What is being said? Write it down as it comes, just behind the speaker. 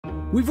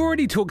We've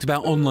already talked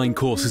about online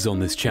courses on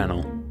this channel,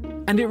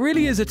 and it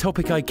really is a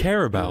topic I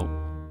care about.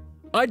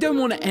 I don't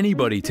want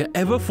anybody to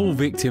ever fall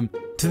victim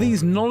to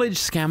these knowledge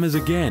scammers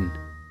again.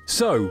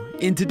 So,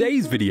 in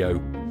today's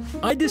video,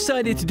 I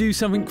decided to do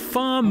something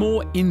far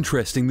more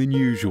interesting than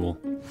usual.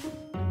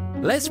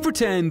 Let's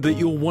pretend that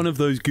you're one of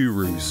those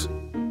gurus.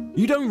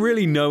 You don't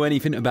really know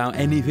anything about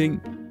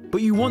anything,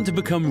 but you want to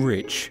become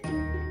rich.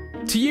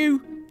 To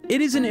you,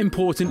 it isn't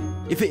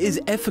important if it is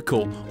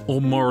ethical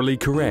or morally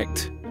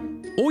correct.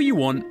 All you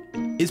want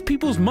is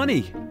people's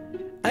money,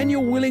 and you're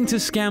willing to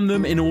scam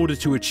them in order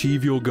to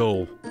achieve your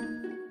goal.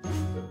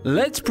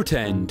 Let's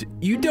pretend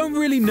you don't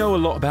really know a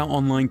lot about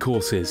online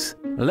courses.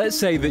 Let's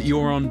say that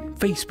you're on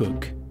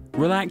Facebook,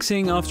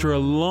 relaxing after a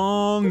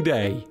long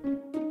day.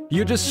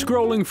 You're just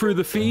scrolling through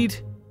the feed.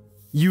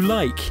 You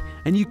like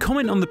and you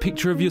comment on the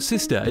picture of your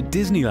sister at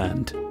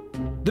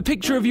Disneyland. The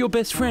picture of your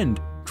best friend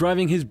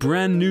driving his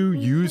brand new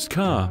used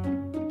car.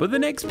 But the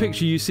next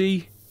picture you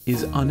see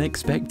is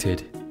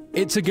unexpected.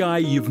 It's a guy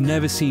you've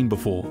never seen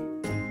before.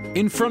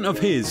 In front of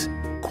his,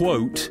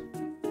 quote,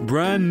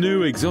 brand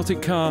new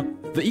exotic car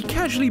that he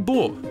casually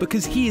bought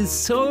because he is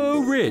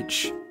so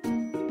rich.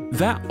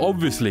 That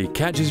obviously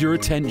catches your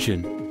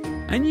attention,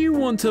 and you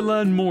want to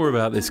learn more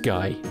about this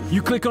guy.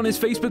 You click on his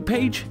Facebook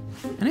page,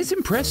 and it's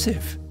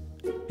impressive.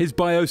 His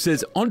bio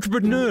says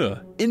entrepreneur,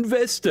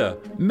 investor,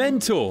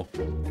 mentor,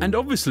 and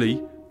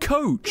obviously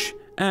coach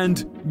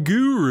and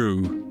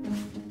guru.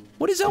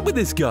 What is up with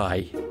this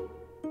guy?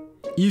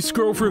 You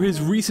scroll through his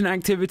recent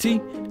activity,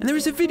 and there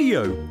is a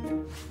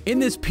video. In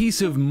this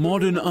piece of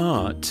modern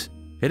art,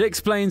 it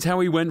explains how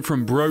he went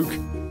from broke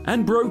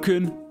and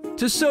broken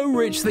to so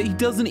rich that he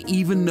doesn't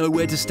even know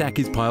where to stack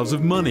his piles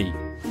of money.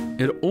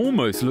 It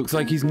almost looks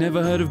like he's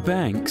never heard of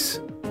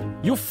banks.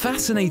 You're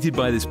fascinated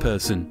by this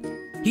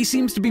person. He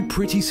seems to be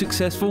pretty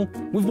successful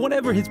with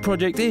whatever his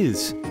project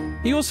is.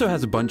 He also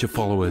has a bunch of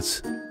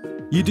followers.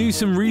 You do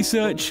some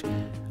research,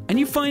 and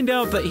you find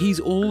out that he's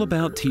all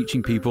about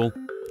teaching people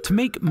to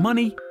make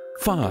money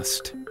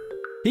fast.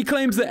 He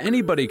claims that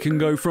anybody can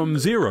go from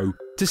 0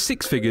 to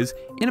 6 figures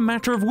in a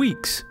matter of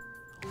weeks.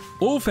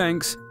 All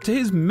thanks to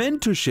his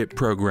mentorship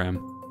program.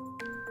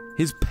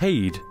 His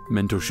paid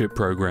mentorship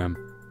program.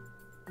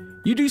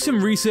 You do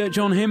some research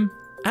on him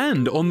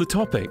and on the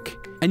topic,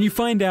 and you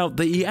find out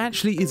that he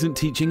actually isn't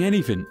teaching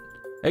anything,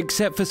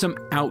 except for some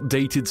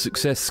outdated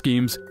success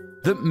schemes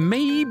that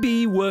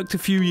maybe worked a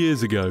few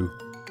years ago.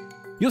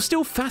 You're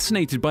still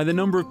fascinated by the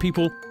number of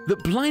people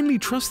that blindly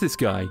trust this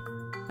guy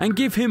and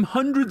give him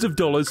hundreds of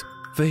dollars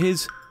for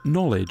his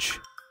knowledge.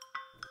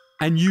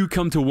 And you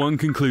come to one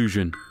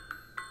conclusion.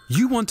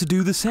 You want to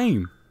do the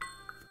same.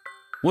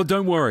 Well,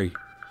 don't worry,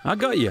 I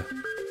got you.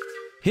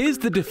 Here's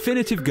the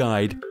definitive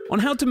guide on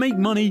how to make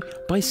money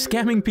by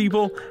scamming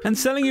people and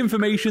selling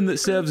information that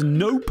serves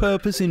no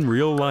purpose in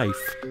real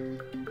life.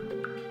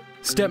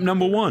 Step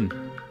number 1.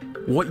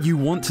 What you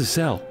want to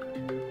sell.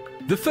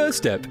 The first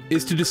step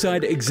is to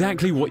decide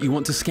exactly what you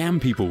want to scam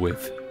people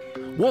with.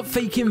 What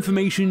fake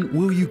information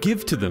will you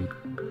give to them?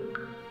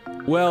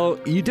 Well,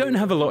 you don't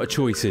have a lot of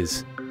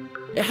choices.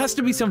 It has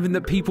to be something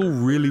that people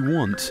really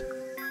want.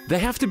 They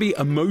have to be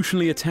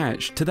emotionally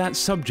attached to that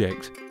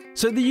subject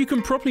so that you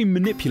can properly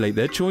manipulate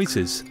their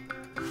choices.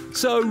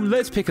 So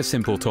let's pick a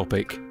simple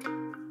topic.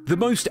 The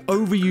most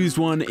overused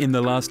one in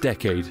the last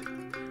decade.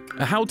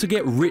 A how to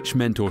get rich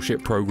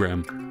mentorship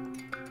program.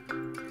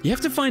 You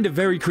have to find a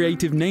very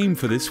creative name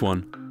for this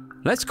one.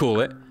 Let's call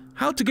it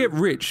How to Get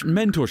Rich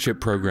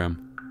Mentorship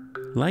Program.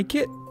 Like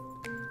it?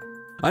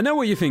 I know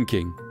what you're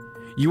thinking.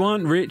 You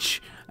aren't rich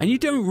and you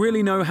don't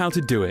really know how to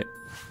do it.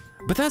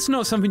 But that's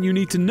not something you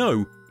need to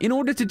know in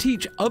order to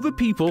teach other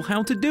people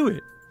how to do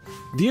it.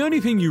 The only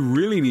thing you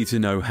really need to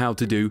know how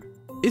to do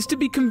is to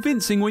be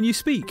convincing when you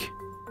speak.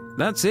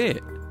 That's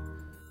it.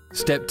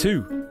 Step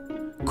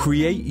 2.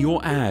 Create your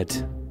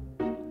ad.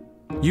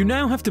 You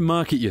now have to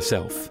market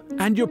yourself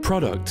and your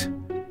product.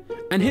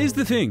 And here's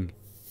the thing.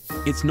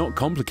 It's not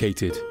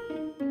complicated.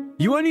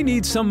 You only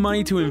need some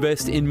money to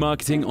invest in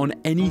marketing on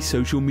any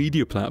social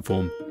media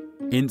platform.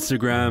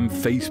 Instagram,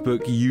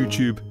 Facebook,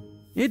 YouTube.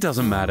 It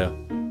doesn't matter.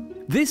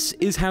 This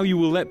is how you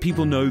will let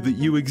people know that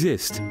you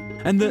exist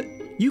and that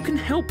you can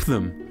help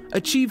them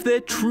achieve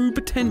their true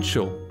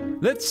potential.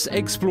 Let's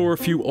explore a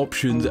few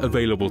options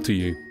available to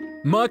you.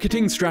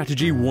 Marketing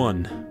strategy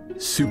 1.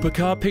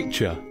 Supercar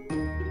picture.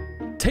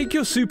 Take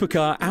your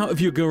supercar out of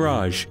your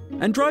garage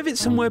and drive it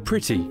somewhere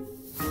pretty.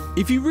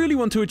 If you really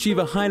want to achieve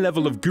a high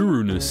level of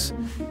guru-ness,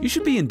 you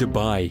should be in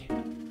Dubai.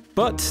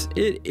 But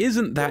it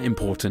isn't that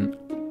important.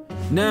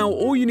 Now,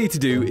 all you need to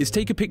do is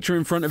take a picture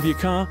in front of your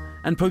car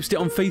and post it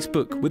on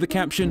Facebook with a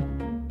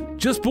caption,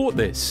 "Just bought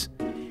this.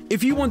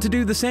 If you want to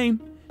do the same,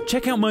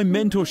 check out my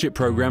mentorship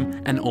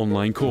program and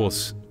online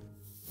course."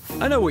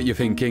 I know what you're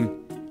thinking.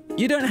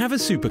 You don't have a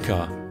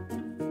supercar.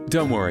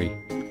 Don't worry.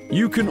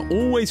 You can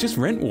always just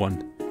rent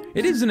one.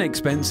 It isn't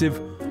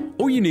expensive.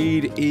 All you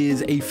need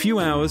is a few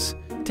hours,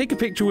 take a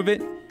picture with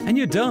it, and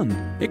you're done.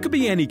 It could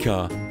be any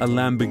car. A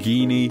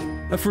Lamborghini,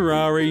 a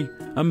Ferrari,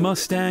 a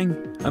Mustang,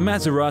 a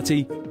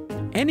Maserati,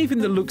 anything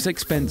that looks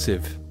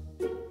expensive.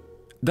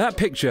 That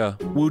picture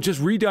will just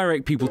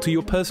redirect people to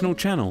your personal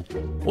channel,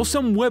 or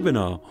some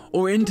webinar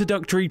or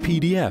introductory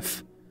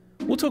PDF.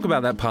 We'll talk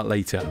about that part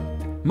later.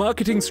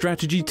 Marketing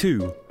strategy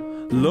 2.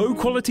 Low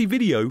quality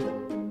video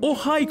or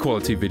high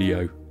quality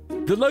video.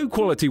 The low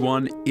quality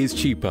one is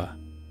cheaper.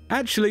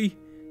 Actually,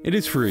 it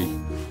is free.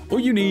 All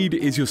you need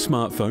is your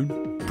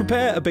smartphone.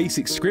 Prepare a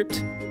basic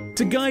script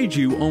to guide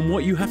you on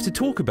what you have to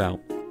talk about.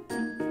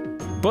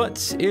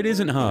 But it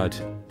isn't hard.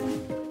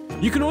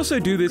 You can also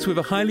do this with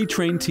a highly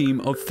trained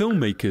team of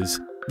filmmakers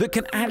that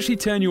can actually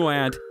turn your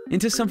ad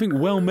into something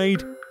well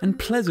made and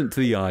pleasant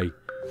to the eye.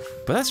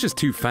 But that's just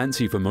too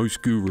fancy for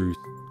most gurus.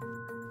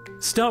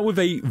 Start with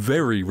a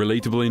very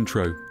relatable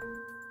intro.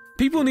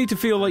 People need to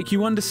feel like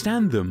you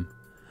understand them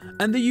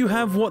and that you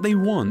have what they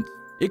want.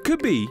 It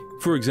could be,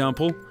 for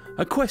example,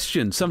 a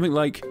question, something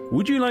like,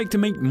 would you like to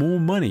make more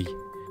money?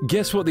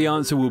 Guess what the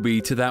answer will be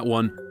to that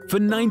one for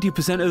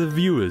 90% of the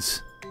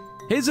viewers.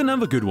 Here's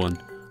another good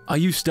one. Are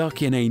you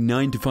stuck in a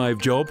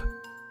 9-to-5 job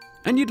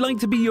and you'd like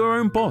to be your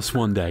own boss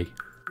one day?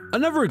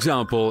 Another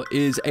example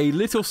is a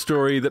little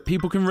story that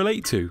people can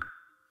relate to.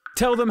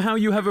 Tell them how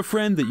you have a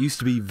friend that used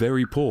to be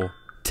very poor.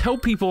 Tell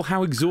people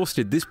how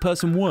exhausted this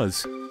person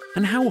was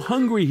and how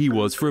hungry he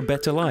was for a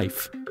better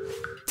life.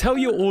 Tell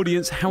your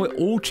audience how it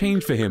all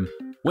changed for him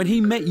when he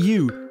met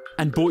you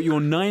and bought your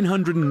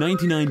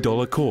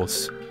 $999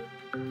 course.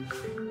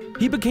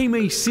 He became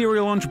a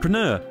serial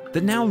entrepreneur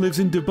that now lives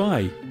in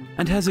Dubai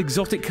and has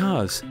exotic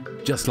cars,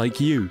 just like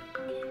you.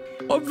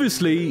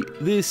 Obviously,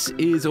 this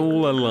is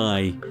all a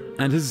lie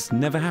and has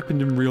never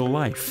happened in real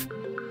life.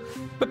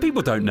 But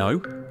people don't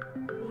know.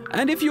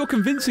 And if you're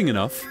convincing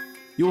enough,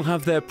 you'll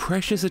have their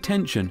precious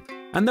attention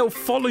and they'll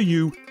follow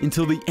you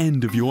until the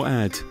end of your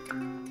ad.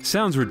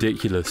 Sounds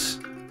ridiculous.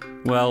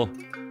 Well,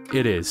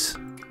 it is.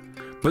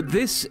 But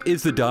this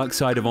is the dark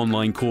side of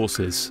online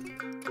courses.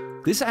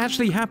 This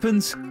actually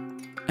happens,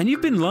 and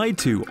you've been lied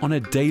to on a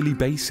daily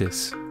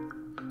basis.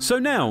 So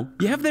now,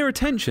 you have their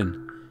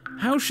attention.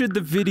 How should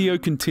the video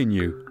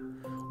continue?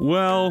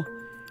 Well,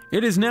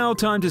 it is now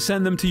time to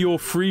send them to your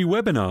free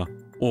webinar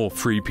or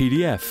free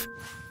PDF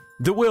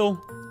that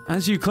will,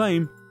 as you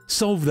claim,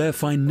 solve their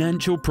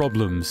financial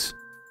problems.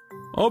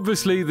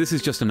 Obviously, this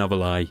is just another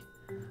lie.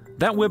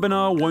 That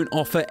webinar won't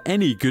offer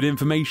any good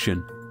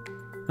information.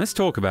 Let's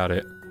talk about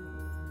it.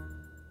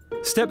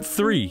 Step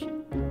 3.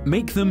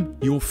 Make them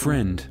your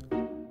friend.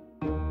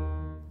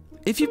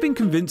 If you've been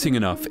convincing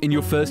enough in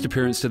your first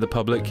appearance to the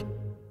public,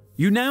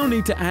 you now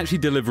need to actually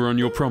deliver on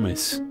your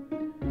promise.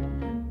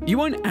 You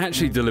won't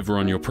actually deliver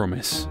on your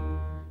promise.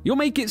 You'll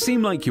make it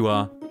seem like you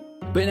are,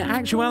 but in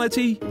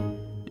actuality,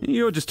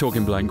 you're just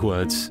talking blank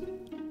words.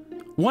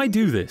 Why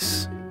do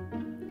this?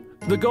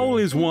 The goal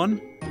is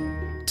 1.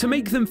 To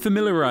make them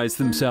familiarize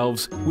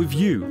themselves with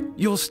you,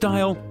 your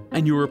style,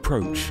 and your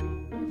approach.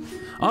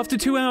 After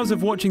 2 hours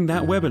of watching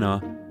that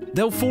webinar,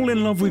 they'll fall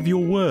in love with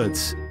your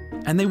words,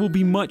 and they will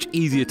be much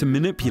easier to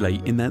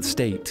manipulate in that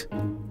state.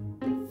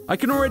 I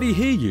can already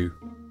hear you.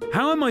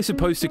 How am I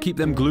supposed to keep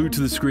them glued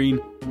to the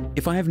screen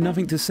if I have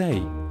nothing to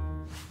say?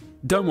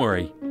 Don't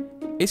worry,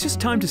 it's just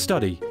time to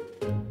study.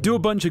 Do a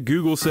bunch of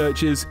Google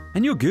searches,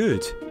 and you're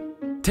good.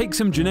 Take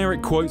some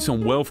generic quotes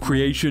on wealth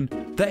creation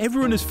that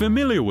everyone is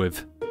familiar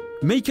with.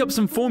 Make up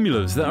some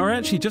formulas that are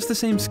actually just the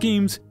same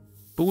schemes,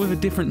 but with a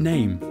different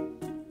name.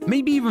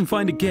 Maybe even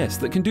find a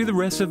guest that can do the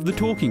rest of the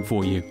talking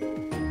for you.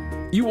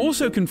 You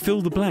also can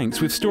fill the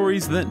blanks with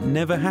stories that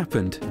never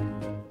happened.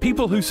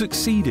 People who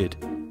succeeded,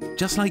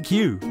 just like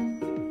you.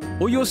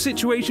 Or your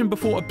situation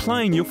before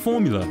applying your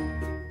formula.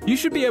 You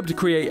should be able to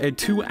create a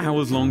 2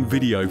 hours long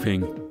video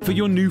thing for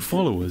your new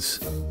followers.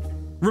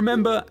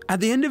 Remember, at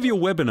the end of your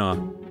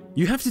webinar,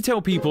 you have to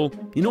tell people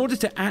in order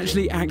to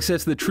actually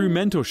access the True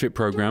Mentorship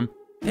program,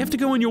 they have to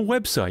go on your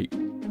website,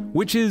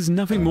 which is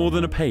nothing more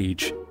than a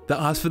page that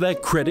asks for their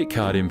credit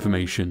card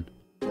information.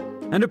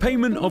 And a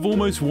payment of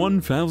almost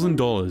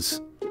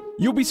 $1,000.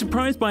 You'll be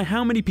surprised by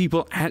how many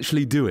people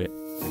actually do it.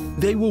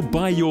 They will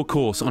buy your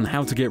course on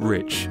how to get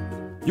rich.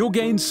 You'll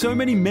gain so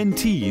many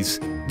mentees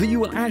that you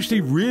will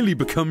actually really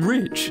become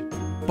rich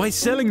by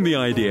selling the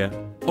idea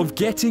of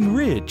getting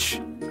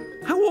rich.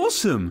 How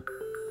awesome!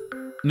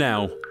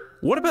 Now,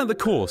 what about the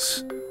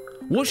course?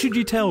 What should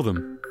you tell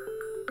them?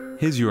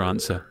 Here's your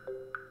answer.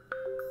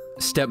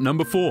 Step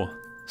number 4.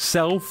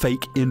 Sell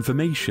fake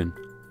information.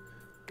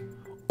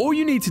 All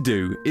you need to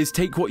do is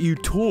take what you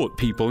taught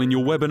people in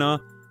your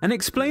webinar and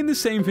explain the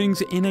same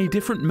things in a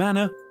different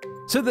manner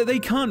so that they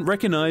can't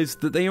recognize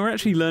that they are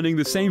actually learning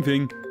the same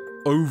thing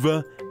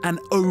over and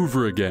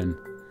over again.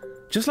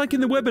 Just like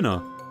in the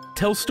webinar,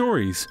 tell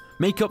stories,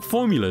 make up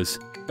formulas,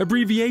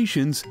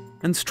 abbreviations,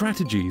 and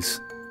strategies.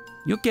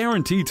 You're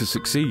guaranteed to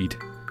succeed.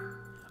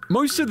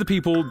 Most of the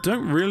people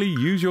don't really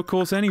use your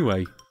course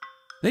anyway.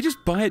 They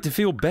just buy it to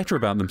feel better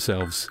about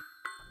themselves.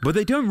 But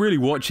they don't really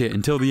watch it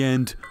until the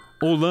end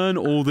or learn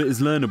all that is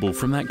learnable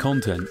from that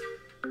content.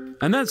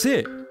 And that's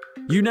it.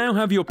 You now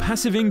have your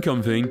passive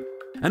income thing,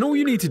 and all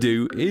you need to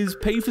do is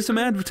pay for some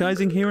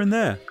advertising here and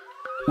there,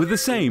 with the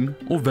same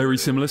or very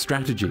similar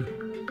strategy.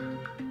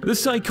 The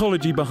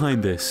psychology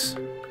behind this.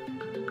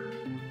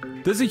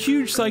 There's a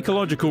huge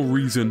psychological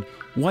reason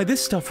why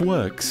this stuff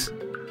works.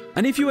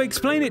 And if you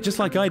explain it just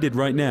like I did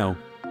right now,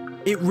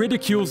 it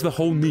ridicules the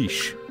whole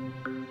niche.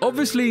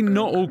 Obviously,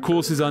 not all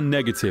courses are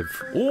negative,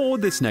 or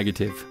this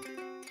negative.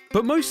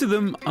 But most of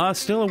them are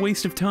still a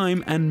waste of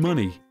time and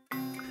money.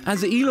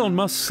 As Elon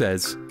Musk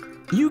says,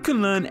 you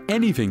can learn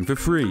anything for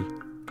free.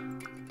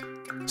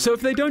 So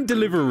if they don't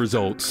deliver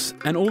results,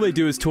 and all they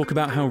do is talk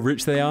about how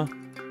rich they are,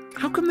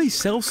 how come they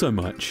sell so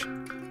much?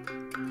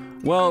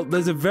 Well,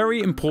 there's a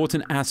very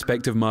important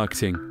aspect of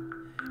marketing.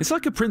 It's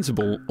like a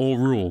principle or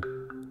rule.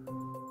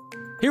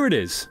 Here it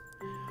is.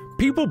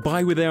 People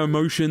buy with their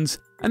emotions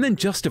and then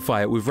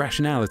justify it with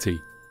rationality.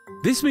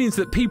 This means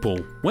that people,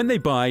 when they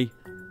buy,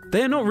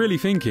 they are not really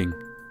thinking.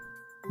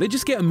 They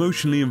just get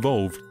emotionally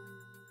involved.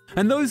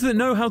 And those that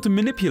know how to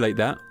manipulate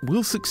that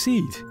will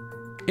succeed.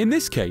 In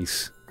this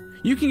case,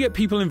 you can get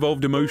people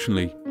involved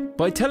emotionally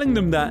by telling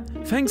them that,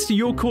 thanks to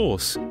your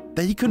course,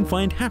 they can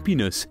find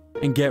happiness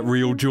and get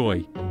real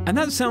joy. And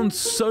that sounds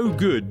so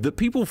good that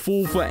people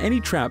fall for any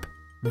trap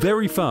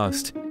very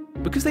fast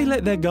because they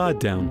let their guard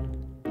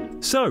down.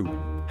 So,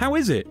 how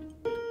is it?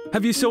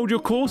 Have you sold your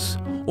course,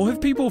 or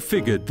have people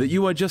figured that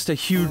you are just a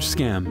huge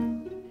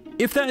scam?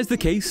 If that is the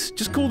case,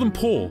 just call them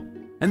poor,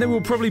 and they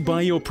will probably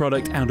buy your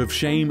product out of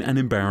shame and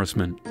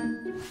embarrassment.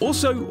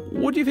 Also,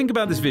 what do you think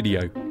about this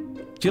video?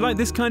 Do you like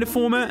this kind of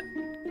format?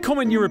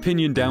 Comment your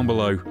opinion down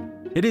below.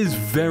 It is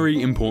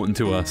very important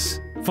to us.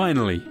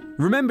 Finally,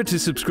 remember to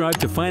subscribe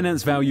to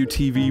Finance Value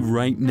TV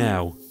right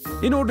now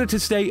in order to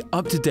stay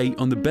up to date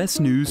on the best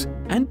news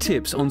and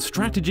tips on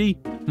strategy,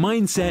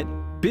 mindset,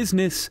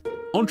 business,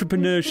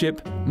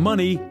 entrepreneurship,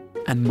 money,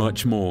 and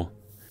much more.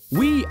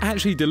 We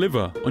actually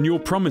deliver on your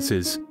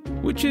promises,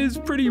 which is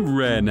pretty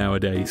rare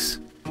nowadays.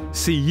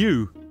 See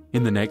you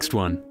in the next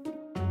one.